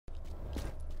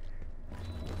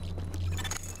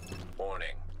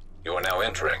You are now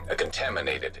entering a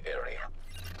contaminated area.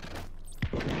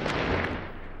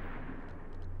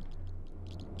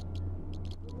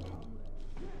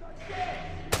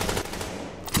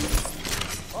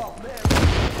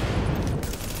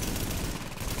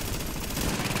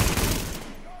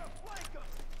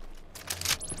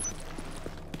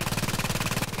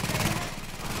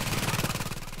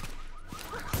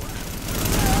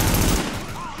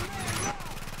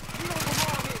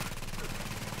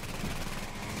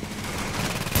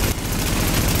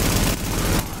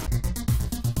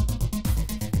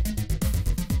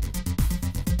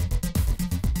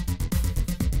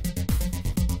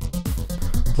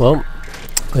 Well,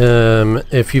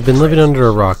 if you've been living under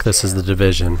a rock, this is The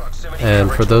Division.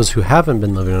 And for those who haven't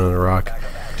been living under a rock,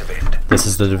 this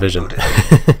is The Division.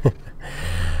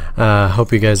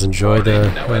 Hope you guys enjoy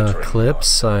the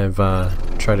clips. I've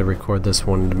tried to record this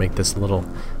one to make this a little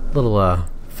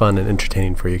fun and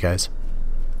entertaining for you guys.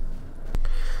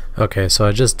 Okay, so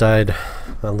I just died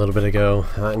a little bit ago.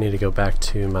 I need to go back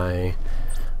to my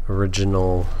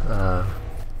original...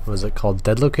 what was it called?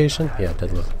 Dead location? Yeah,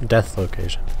 death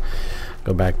location.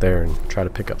 Go back there and try to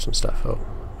pick up some stuff. Oh,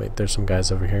 wait, there's some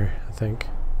guys over here, I think.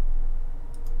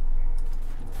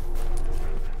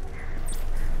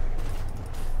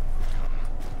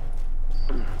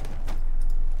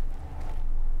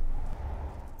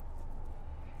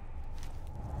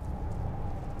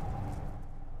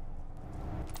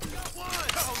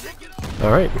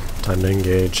 Alright, time to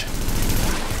engage.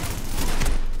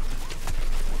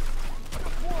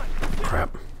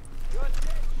 Crap.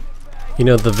 You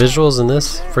know, the visuals in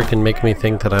this freaking make me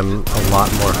think that I'm a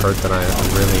lot more hurt than I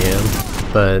really am.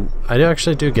 But I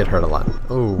actually do get hurt a lot.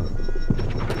 Oh.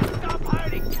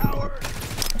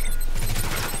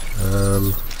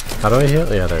 How do I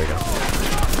heal? Yeah, there we go.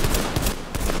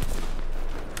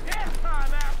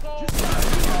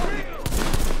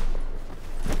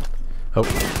 Oh.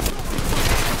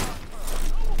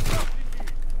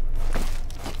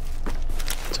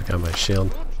 Took out my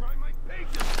shield.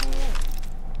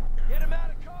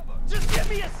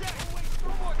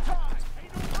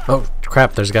 Oh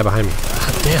crap, there's a guy behind me.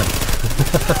 God damn.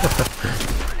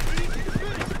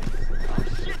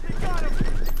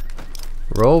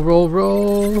 Roll, roll,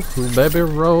 roll, baby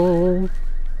roll.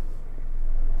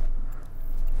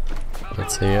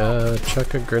 Let's see,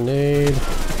 chuck a grenade.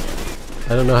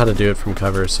 I don't know how to do it from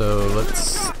cover, so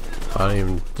let's... I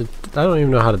don't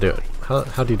even know how to do it.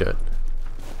 How do you do it?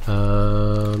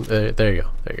 There you go,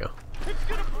 there you go.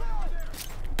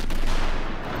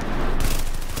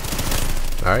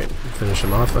 Alright, finish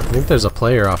him off. I think there's a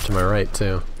player off to my right,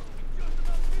 too.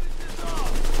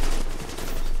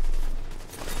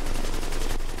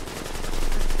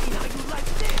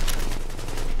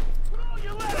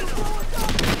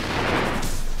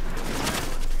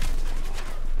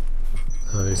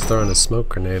 Oh, he's throwing a smoke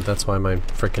grenade. That's why my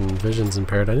frickin' vision's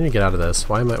impaired. I need to get out of this.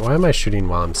 Why am I shooting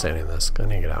while I'm standing in this? I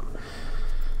need to get out.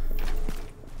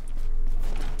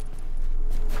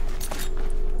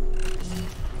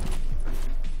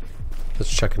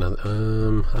 Let's check another.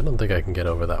 I don't think I can get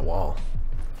over that wall.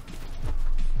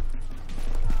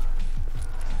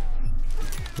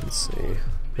 Let's see.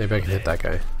 Maybe I can hit that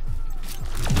guy.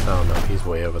 Oh no, he's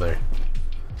way over there.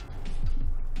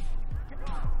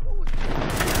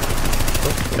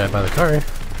 Oh, guy by the car.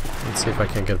 Let's see if I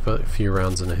can get a few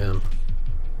rounds into him.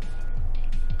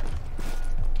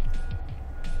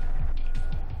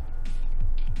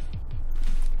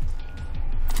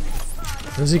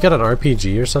 Has he got an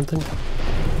RPG or something?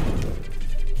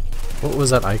 What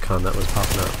was that icon that was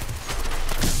popping up?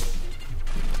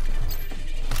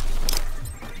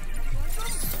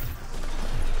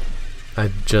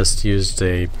 I just used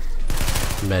a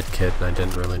med kit and I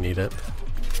didn't really need it.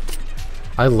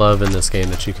 I love in this game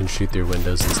that you can shoot through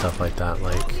windows and stuff like that.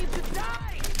 Like,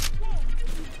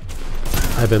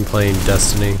 I've been playing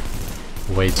Destiny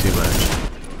way too much.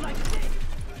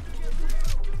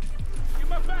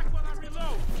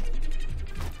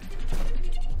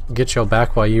 Get your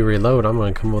back while you reload. I'm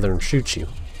gonna come over there and shoot you.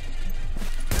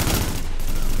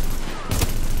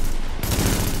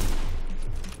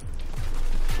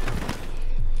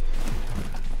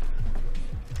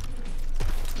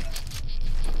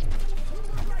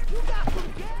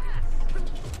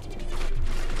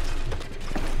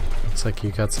 Looks like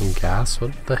you got some gas.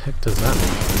 What the heck does that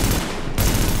mean?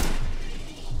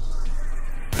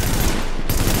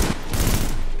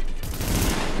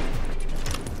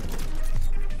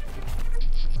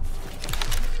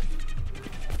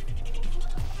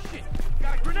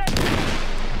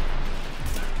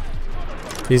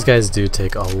 These guys do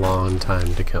take a long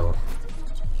time to kill.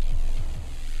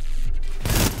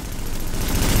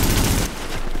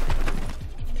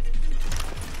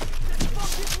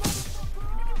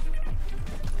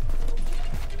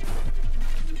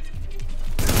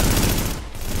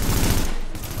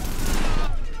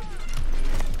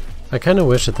 I kind of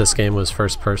wish that this game was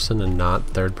first person and not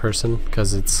third person,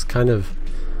 because it's kind of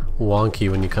wonky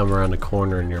when you come around a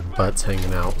corner and your butt's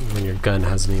hanging out when your gun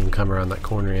hasn't even come around that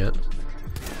corner yet.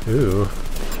 Ooh.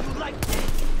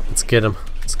 Let's get him.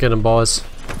 Let's get him, boys.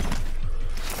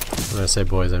 When I say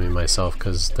boys, I mean myself,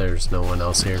 because there's no one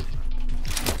else here.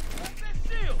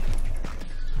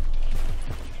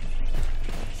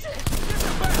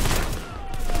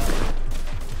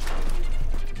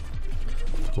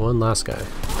 One last guy.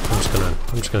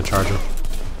 I'm just gonna charge him.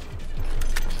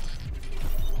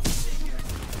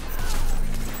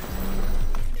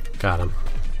 Got him.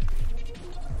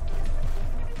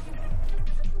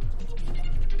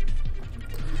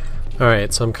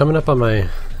 Alright, so I'm coming up on my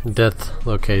death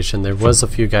location. There was a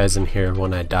few guys in here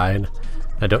when I died.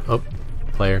 I don't... Oh,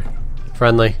 player.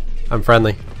 Friendly. I'm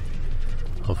friendly.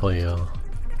 Hopefully,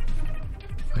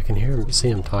 I can hear him, see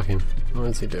him talking. What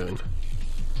is he doing?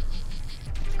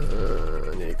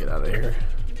 I need to get out of here.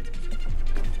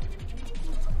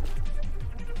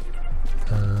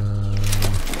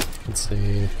 Let's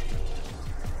see.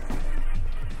 I'm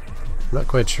not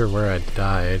quite sure where I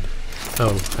died.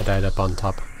 Oh, I died up on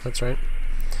top. That's right.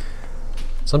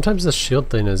 Sometimes the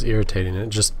shield thing is irritating.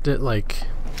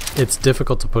 It's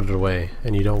difficult to put it away,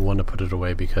 and you don't want to put it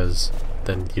away because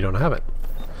then you don't have it.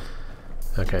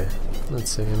 Okay, let's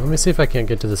see. Let me see if I can't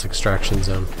get to this extraction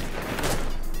zone.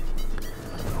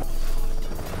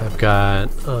 I've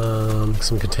got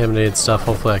some contaminated stuff.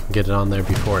 Hopefully I can get it on there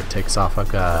before it takes off.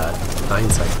 I've got 9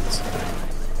 seconds.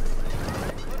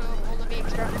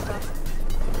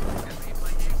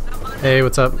 Hey,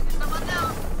 what's up?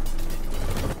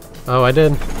 Oh, I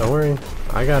did. Don't worry.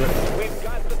 I got it. We've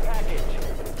got the package.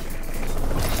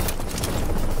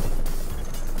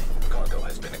 Cargo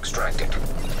has been extracted.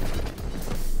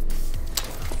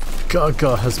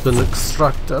 Cargo has been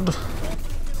extracted.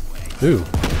 Ooh.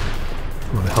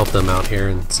 I'm gonna help them out here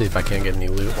and see if I can't get any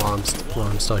loot while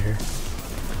I'm still here.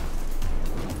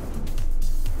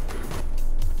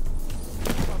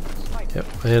 Yep,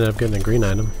 I ended up getting a green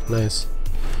item. Nice.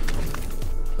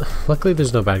 Luckily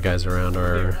there's no bad guys around,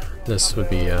 or this would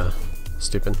be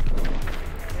stupid.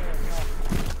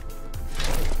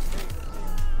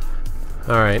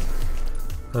 Alright.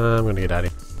 I'm gonna get out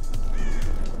of here.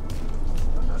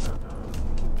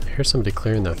 I hear somebody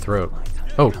clearing their throat.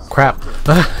 Oh, crap.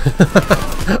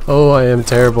 Oh, I am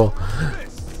terrible.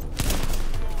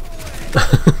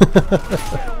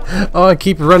 Oh, I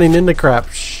keep running into crap.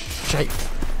 Shite.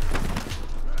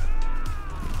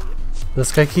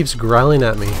 This guy keeps growling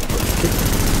at me.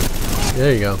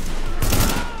 There you go.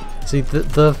 See,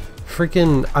 the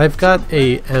freaking... I've got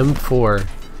a M4,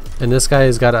 and this guy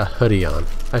has got a hoodie on.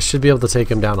 I should be able to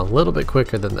take him down a little bit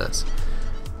quicker than this.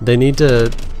 They need to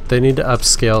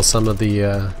upscale some of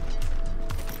the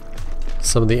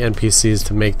NPCs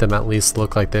to make them at least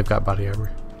look like they've got body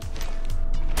armor.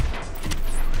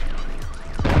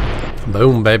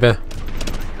 Boom, baby.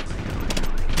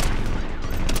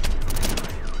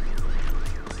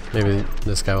 Maybe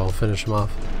this guy will finish him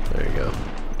off. There you go.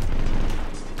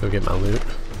 Go get my loot.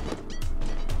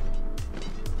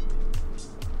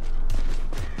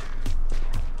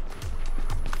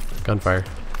 Gunfire.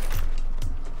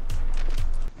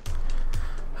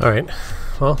 Alright.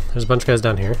 Well, there's a bunch of guys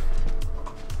down here.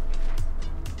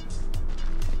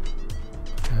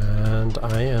 And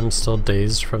I am still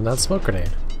dazed from that smoke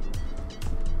grenade.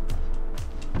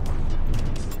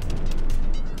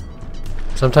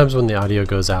 Sometimes when the audio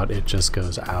goes out, it just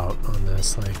goes out on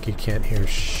this. Like, you can't hear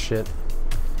shit.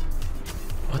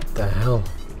 What the hell?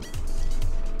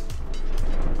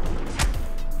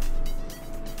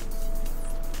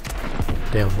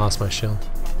 Damn, lost my shield.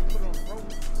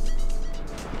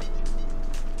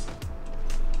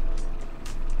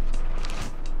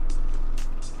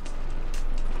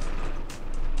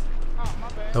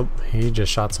 Oh, he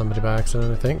just shot somebody by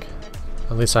accident, I think.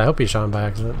 At least I hope he shot him by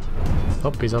accident.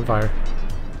 Oh, he's on fire.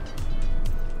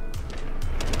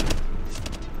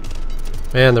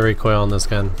 Man, the recoil on this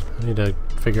gun. I need to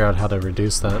figure out how to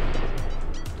reduce that.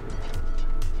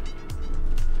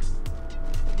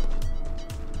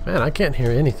 Man, I can't hear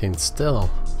anything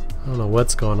still. I don't know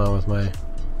what's going on with my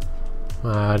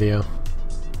audio.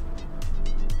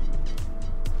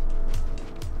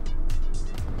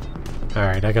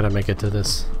 Alright, I gotta make it to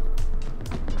this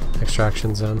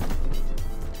extraction zone.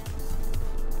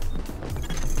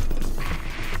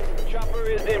 Chopper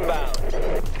is inbound.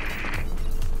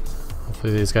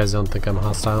 Hopefully these guys don't think I'm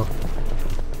hostile.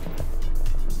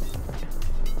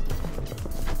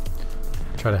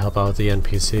 Try to help out with the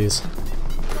NPCs.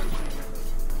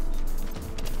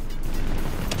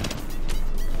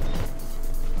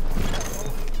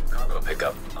 Cargo picked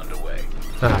pickup underway.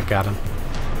 Ah, got him.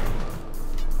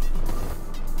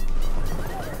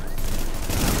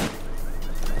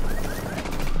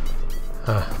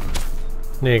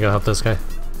 Need to go help this guy.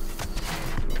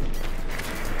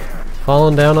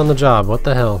 Falling down on the job. What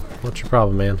the hell? What's your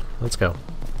problem, man? Let's go.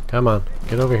 Come on.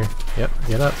 Get over here. Yep.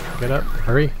 Get up. Get up.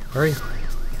 Hurry. Hurry.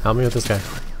 Help me with this guy.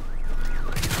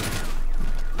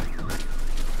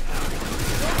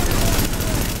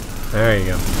 There you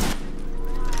go.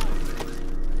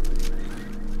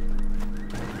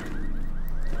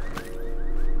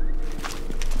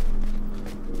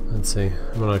 Let's see.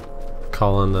 I'm gonna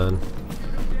call in the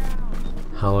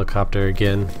helicopter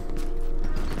again.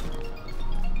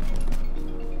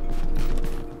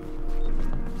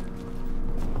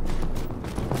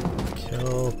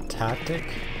 Kill tactic?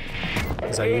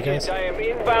 Is that you guys? I am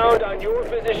inbound on your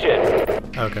position.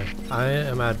 Okay. I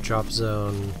am at drop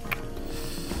zone.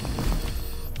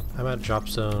 I'm at drop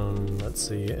zone, let's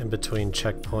see, in between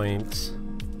checkpoint.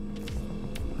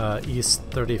 East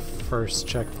 31st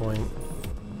checkpoint.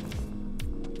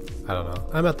 I don't know.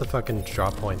 I'm at the fucking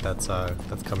drop point that's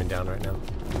coming down right now.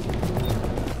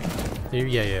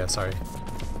 Yeah, sorry.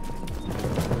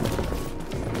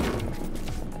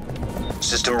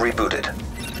 System rebooted.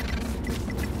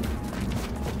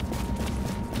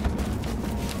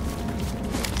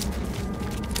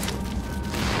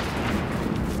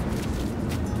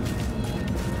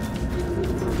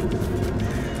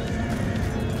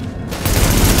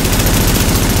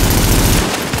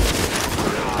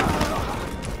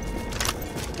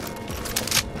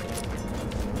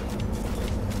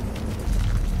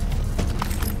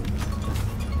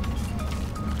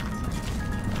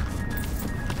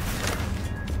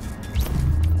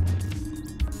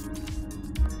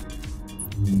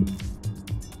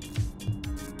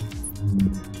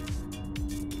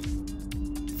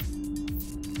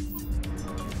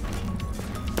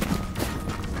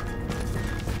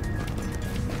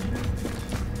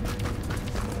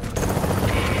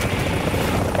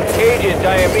 Agent,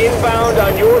 I am inbound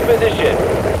on your position.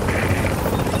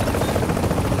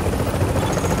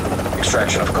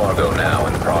 Extraction of cargo now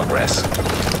in progress.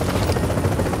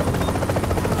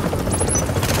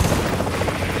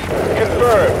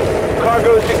 Confirmed.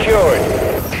 Cargo secured.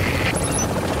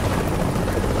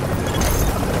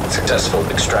 Successful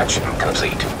extraction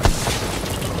complete.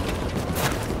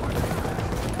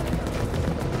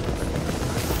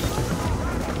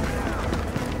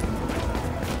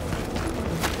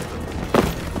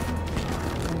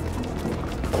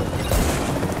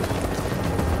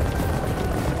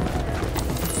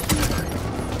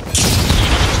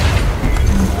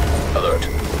 Alert.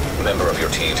 A member of your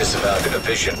team disavowed in a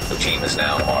vision. The team is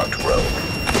now marked rogue.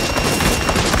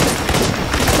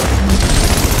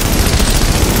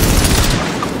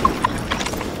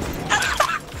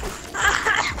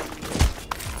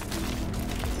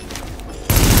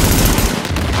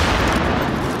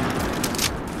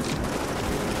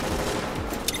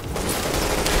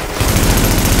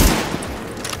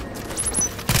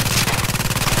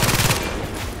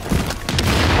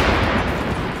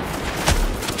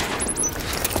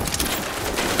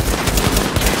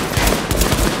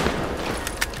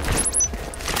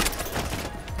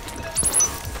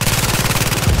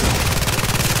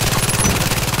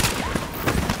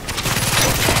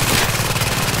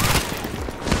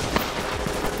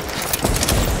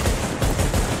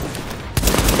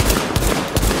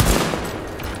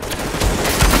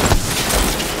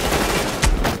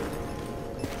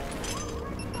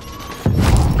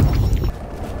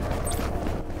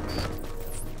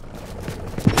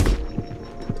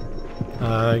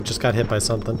 I just got hit by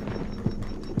something.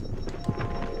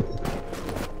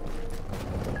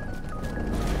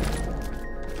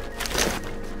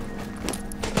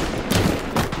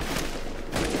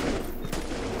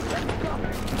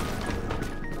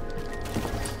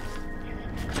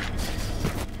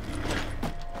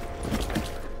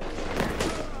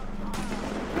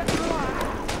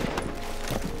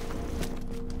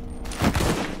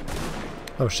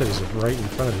 Oh shit, he's right in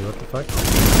front of me, what the fuck?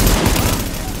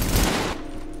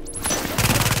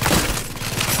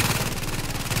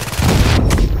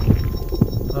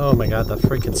 Oh my god, that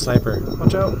freaking sniper.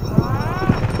 Watch out!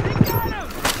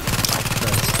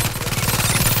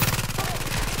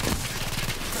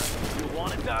 You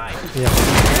wanna die? Yeah.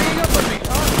 Hang up with me,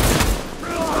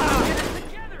 huh? Get it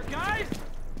together, guys!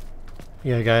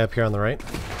 Yeah, a guy up here on the right.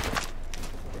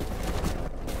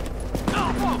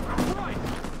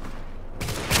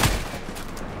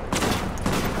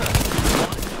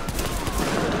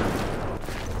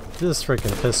 This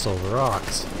freaking pistol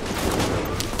rocks.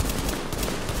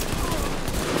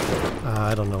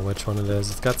 I don't know which one it is.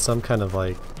 It's got some kind of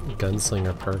like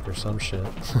gunslinger perk or some shit.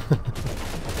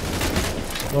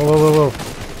 Whoa, whoa, whoa, whoa.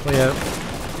 Wait out.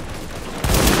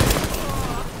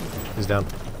 He's down.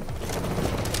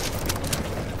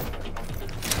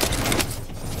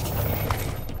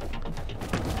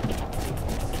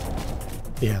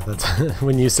 Yeah, that's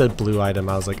when you said blue item,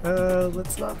 I was like,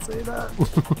 let's not say that.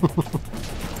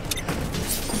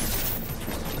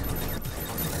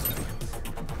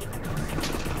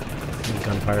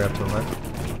 Gunfire up to the left.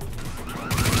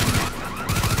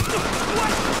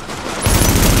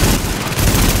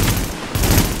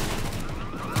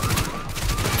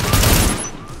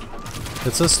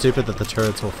 It's so stupid that the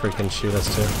turrets will freaking shoot us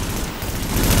too.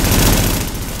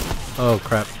 Oh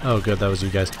crap. Oh good, that was you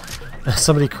guys.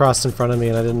 Somebody crossed in front of me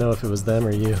and I didn't know if it was them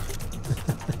or you.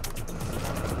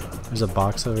 There's a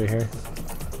box over here.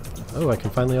 Oh, I can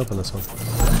finally open this one.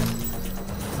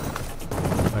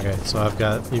 Okay, so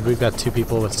we've got 2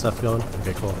 people with stuff going.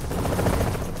 Okay, cool.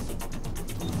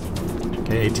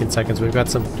 Okay, 18 seconds. We've got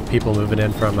some people moving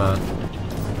in from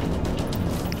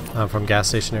gas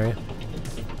station area.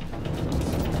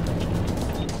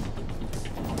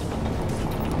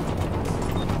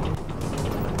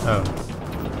 Oh.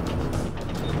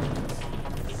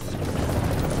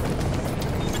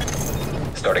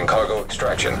 Starting cargo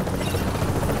extraction.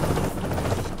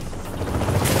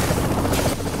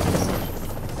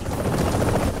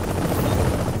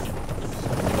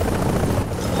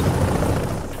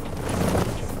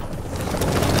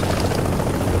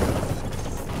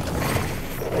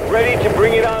 Ready to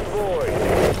bring it on board.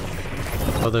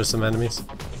 Oh, there's some enemies.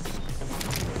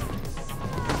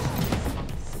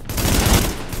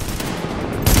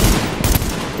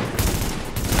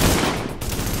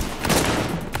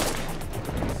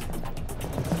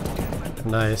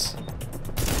 Nice.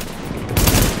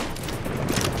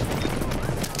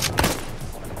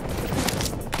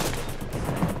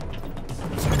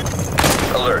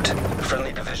 Alert.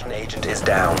 Friendly division agent is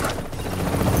down.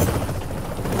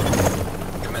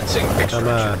 Commencing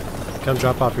extraction. Come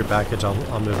drop off your package.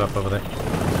 I'll move up over there.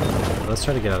 Let's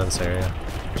try to get out of this area,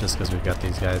 just because we've got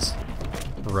these guys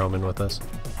roaming with us.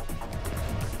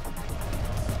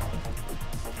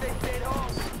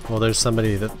 Well, there's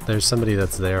somebody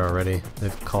that's there already.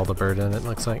 They've called a bird in, it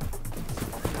looks like.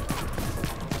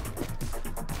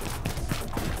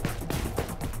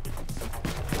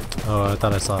 Oh, I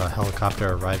thought I saw a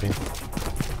helicopter arriving.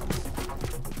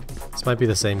 This might be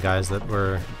the same guys that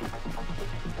were...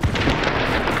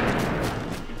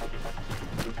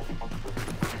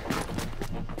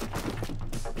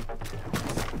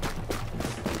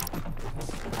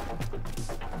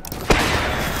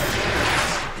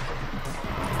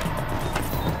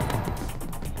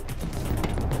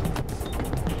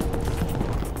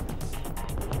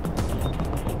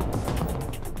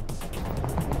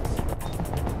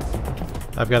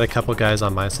 I've got a couple guys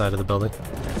on my side of the building.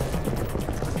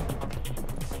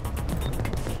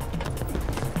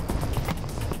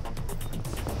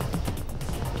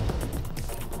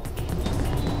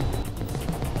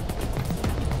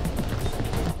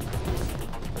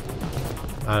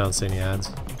 I don't see any ads.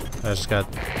 I just got...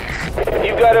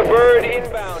 You got a bird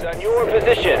inbound on your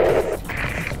position.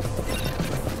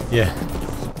 Yeah.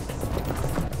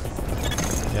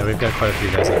 Yeah, we've got quite a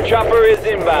few guys there. Chopper is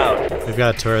inbound. We've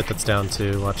got a turret that's down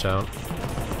too, watch out.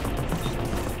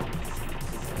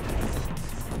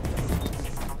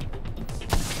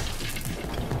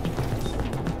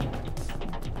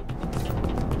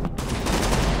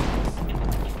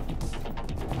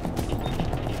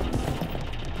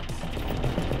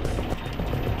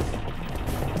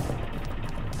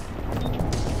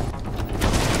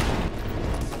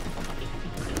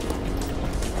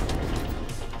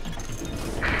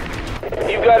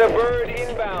 You got a bird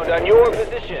inbound on your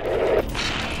position.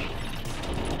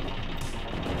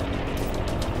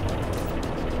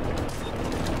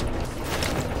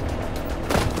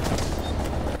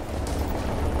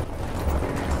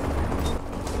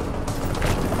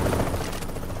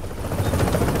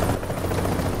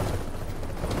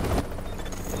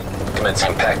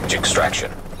 Commencing package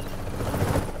extraction.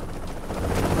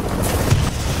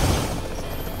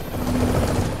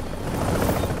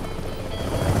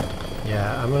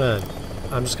 Yeah,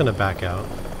 I'm just gonna back out.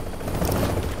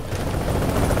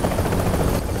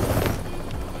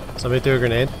 Somebody threw a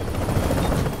grenade.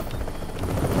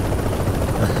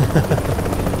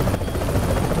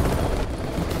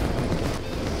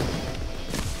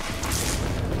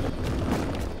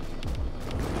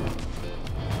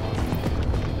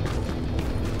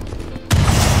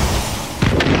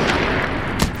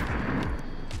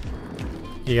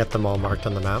 You got them all marked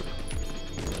on the map.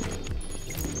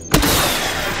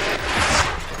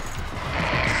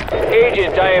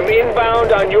 Agent, I am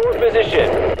inbound on your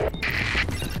position.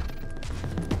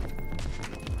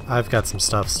 I've got some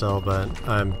stuff still, but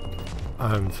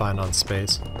I'm fine on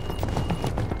space.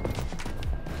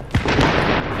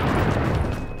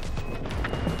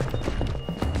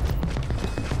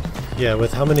 Yeah,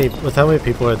 with how many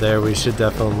people are there, we should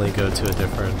definitely go to a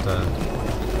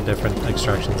different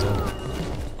extraction zone.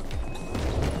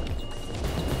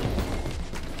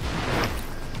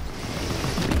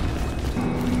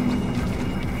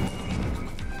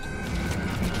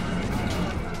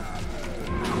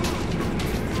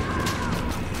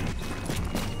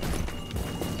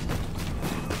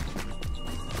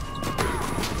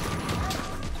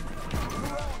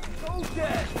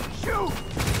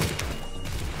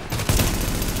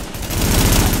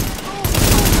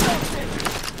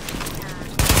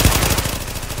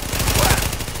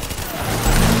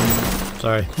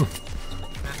 Sorry.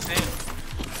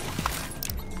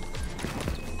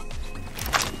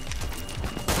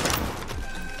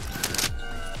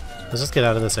 Let's just get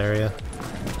out of this area.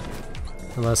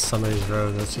 Unless somebody's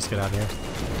road, let's just get out of here.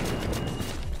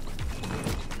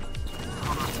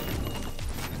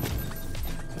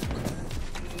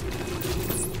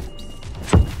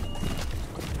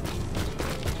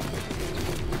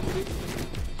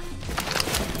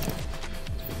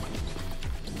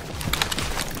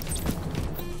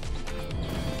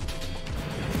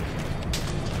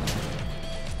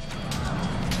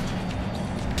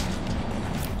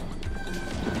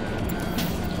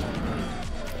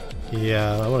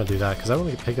 Yeah, I want to do that because I want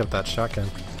to pick up that shotgun.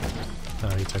 Oh,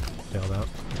 he failed out.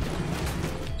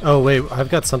 Oh wait, I've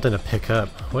got something to pick up.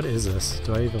 What is this?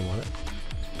 Do I even want it?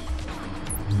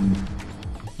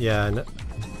 Yeah,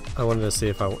 I wanted to see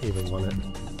if I even want it.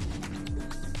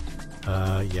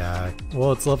 Yeah.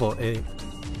 Well, it's level 8.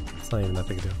 It's not even that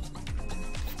big a deal.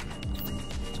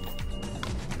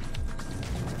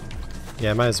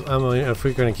 Yeah, might as well, if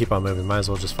we're going to keep on moving, might as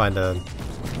well just find a...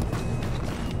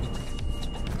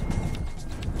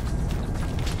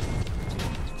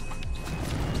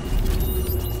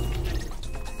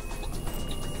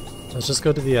 Let's just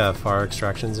go to the far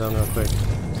extraction zone real quick.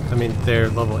 I mean, they're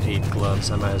level 8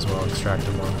 gloves, I might as well extract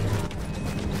them on here.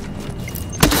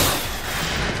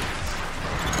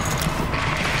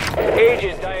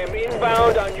 Agent, I am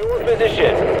inbound on your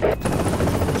position.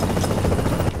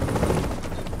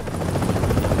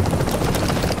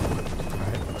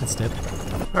 Alright, let's dip.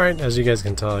 Alright, as you guys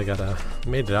can tell, I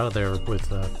made it out of there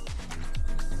with a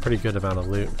pretty good amount of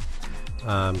loot.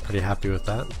 I'm pretty happy with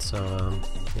that, so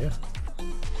yeah.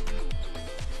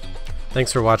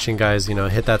 Thanks for watching, guys. You know,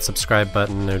 hit that subscribe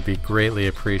button. It would be greatly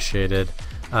appreciated.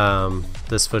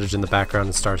 This footage in the background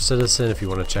is Star Citizen. If you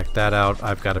want to check that out,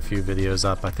 I've got a few videos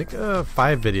up. I think 5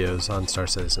 videos on Star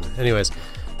Citizen. Anyways,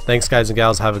 thanks, guys and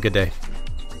gals. Have a good day.